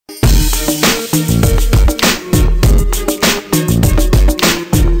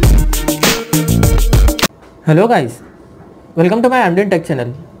Hello guys, welcome to my Amden Tech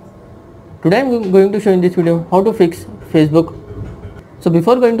channel. Today I am going to show in this video how to fix Facebook. So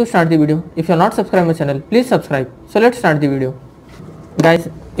before going to start the video, if you are not subscribed my channel, please subscribe. So let's start the video. Guys,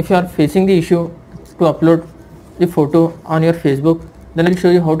 if you are facing the issue to upload the photo on your Facebook, then I will show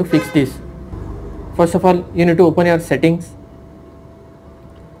you how to fix this. First of all, you need to open your settings.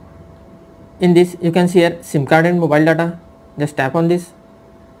 In this you can see here SIM card and mobile data. Just tap on this.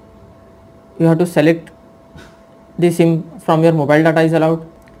 You have to select the SIM from your mobile data is allowed.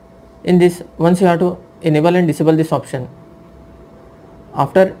 In this, once you have to enable and disable this option.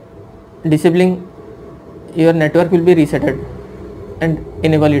 After disabling, your network will be resetted and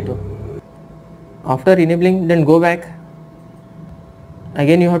enable it. After enabling, then go back.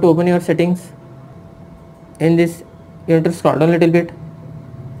 Again you have to open your settings. In this you have to scroll down a little bit.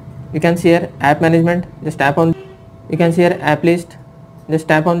 You can see here app management. Just tap on. You can see here app list. Just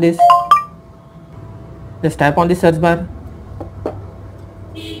tap on this. Just tap on the search bar,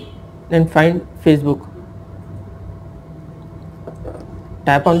 then find Facebook.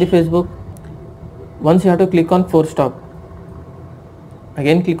 Tap on the Facebook. Once you have to click on force stop.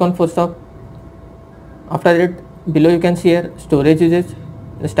 Again click on force stop. After that, below you can see here storage usage.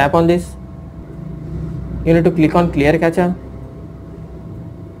 Just tap on this. You need to click on clear cache.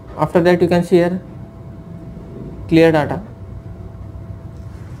 After that you can see here clear data.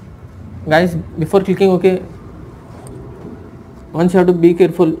 Guys, before clicking OK, once you have to be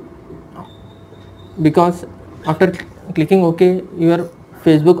careful, because after clicking OK, your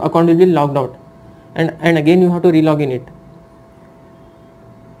Facebook account will be logged out, and again you have to relog in it.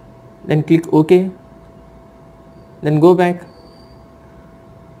 Then click OK, then go back.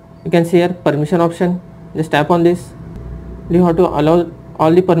 You can see here permission option. Just tap on this. You have to allow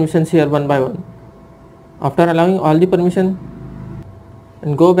all the permissions here one by one. After allowing all the permission,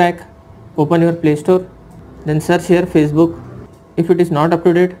 and go back. Open your Play Store, then search here Facebook. If it is not up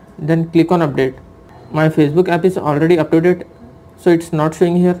to date, then click on update. My Facebook app is already up to date, so it's not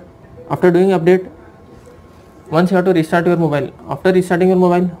showing here. After doing update, once you have to restart your mobile. After restarting your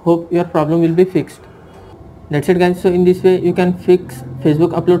mobile, hope your problem will be fixed. That's it guys. So in this way you can fix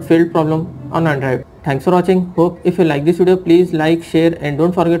Facebook upload failed problem on Android. Thanks for watching. Hope if you like this video, please like, share and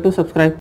don't forget to subscribe.